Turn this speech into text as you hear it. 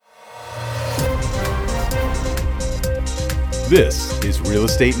This is Real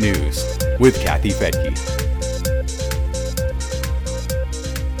Estate News with Kathy Fettke.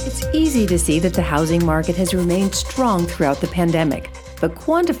 It's easy to see that the housing market has remained strong throughout the pandemic, but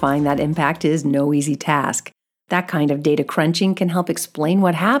quantifying that impact is no easy task. That kind of data crunching can help explain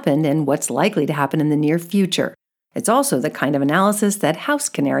what happened and what's likely to happen in the near future. It's also the kind of analysis that House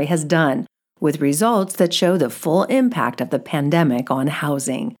Canary has done, with results that show the full impact of the pandemic on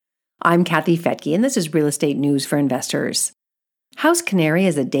housing. I'm Kathy Fettke, and this is Real Estate News for Investors. House Canary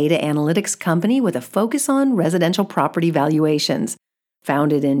is a data analytics company with a focus on residential property valuations.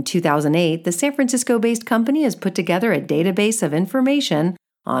 Founded in 2008, the San Francisco-based company has put together a database of information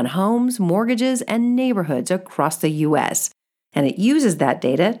on homes, mortgages, and neighborhoods across the U.S., and it uses that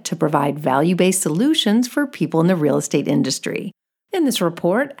data to provide value-based solutions for people in the real estate industry. In this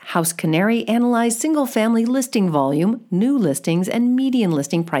report, House Canary analyzed single-family listing volume, new listings, and median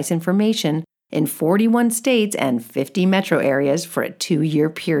listing price information in 41 states and 50 metro areas for a 2-year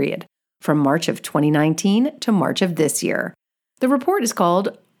period, from March of 2019 to March of this year. The report is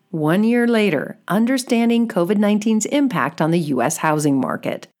called 1 Year Later, Understanding COVID-19's Impact on the U.S. Housing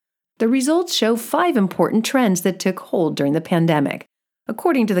Market. The results show 5 important trends that took hold during the pandemic.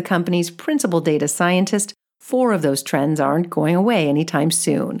 According to the company's principal data scientist, 4 of those trends aren't going away anytime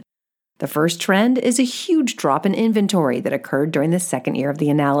soon. The first trend is a huge drop in inventory that occurred during the second year of the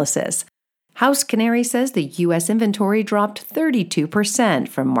analysis. House Canary says the U.S. inventory dropped 32%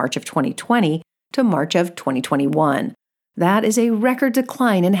 from March of 2020 to March of 2021. That is a record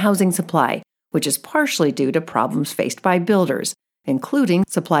decline in housing supply, which is partially due to problems faced by builders, including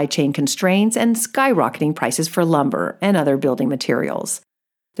supply chain constraints and skyrocketing prices for lumber and other building materials.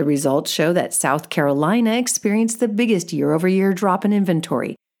 The results show that South Carolina experienced the biggest year-over-year drop in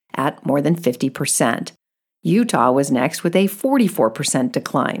inventory, at more than 50%. Utah was next with a 44%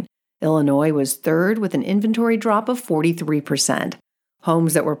 decline. Illinois was third with an inventory drop of 43%.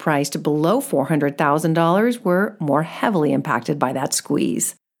 Homes that were priced below $400,000 were more heavily impacted by that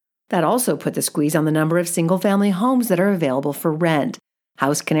squeeze. That also put the squeeze on the number of single-family homes that are available for rent.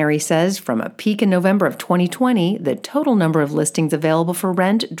 House Canary says from a peak in November of 2020, the total number of listings available for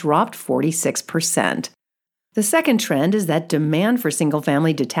rent dropped 46%. The second trend is that demand for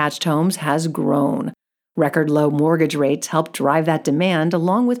single-family detached homes has grown. Record low mortgage rates helped drive that demand,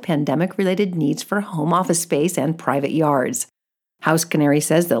 along with pandemic-related needs for home office space and private yards. House Canary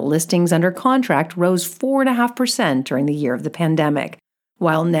says that listings under contract rose 4.5% during the year of the pandemic,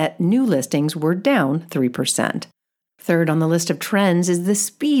 while net new listings were down 3%. Third on the list of trends is the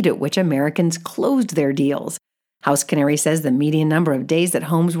speed at which Americans closed their deals. House Canary says the median number of days that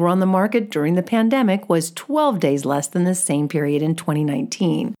homes were on the market during the pandemic was 12 days less than the same period in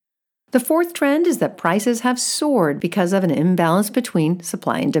 2019. The fourth trend is that prices have soared because of an imbalance between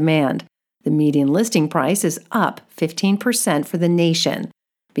supply and demand. The median listing price is up 15% for the nation.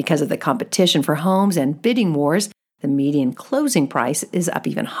 Because of the competition for homes and bidding wars, the median closing price is up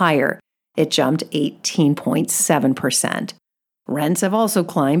even higher. It jumped 18.7%. Rents have also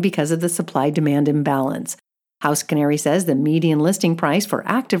climbed because of the supply-demand imbalance. House Canary says the median listing price for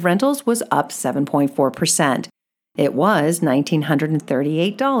active rentals was up 7.4%. It was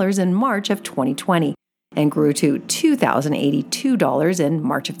 $1,938 in March of 2020 and grew to $2,082 in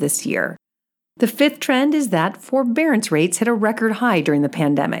March of this year. The fifth trend is that forbearance rates hit a record high during the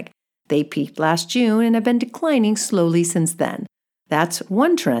pandemic. They peaked last June and have been declining slowly since then. That's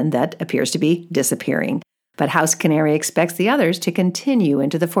one trend that appears to be disappearing, but House Canary expects the others to continue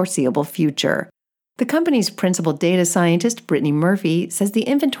into the foreseeable future. The company's principal data scientist, Brittany Murphy, says the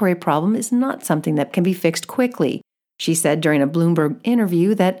inventory problem is not something that can be fixed quickly. She said during a Bloomberg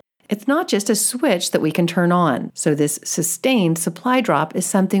interview that it's not just a switch that we can turn on, so this sustained supply drop is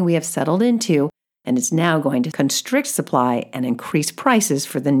something we have settled into, and it's now going to constrict supply and increase prices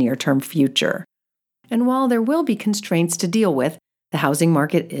for the near-term future. And while there will be constraints to deal with, the housing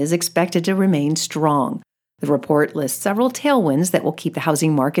market is expected to remain strong. The report lists several tailwinds that will keep the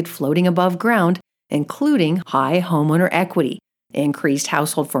housing market floating above ground, including high homeowner equity, increased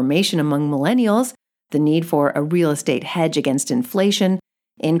household formation among millennials, the need for a real estate hedge against inflation,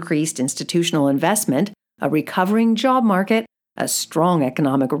 increased institutional investment, a recovering job market, a strong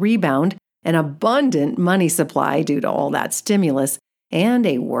economic rebound, an abundant money supply due to all that stimulus, and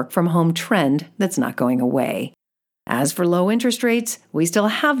a work-from-home trend that's not going away. As for low interest rates, we still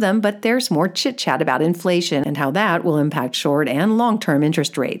have them, but there's more chit-chat about inflation and how that will impact short and long-term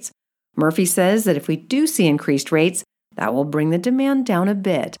interest rates. Murphy says that if we do see increased rates, that will bring the demand down a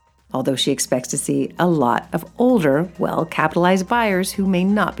bit, although she expects to see a lot of older, well-capitalized buyers who may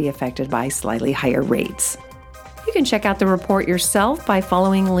not be affected by slightly higher rates. You can check out the report yourself by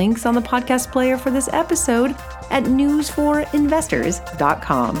following links on the podcast player for this episode at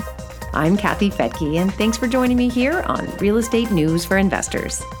newsforinvestors.com. I'm Kathy Fettke, and thanks for joining me here on Real Estate News for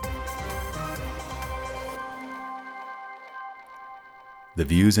Investors. The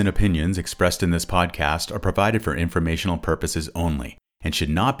views and opinions expressed in this podcast are provided for informational purposes only and should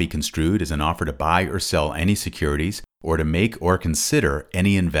not be construed as an offer to buy or sell any securities or to make or consider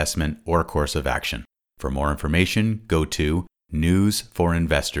any investment or course of action. For more information, go to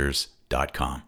newsforinvestors.com.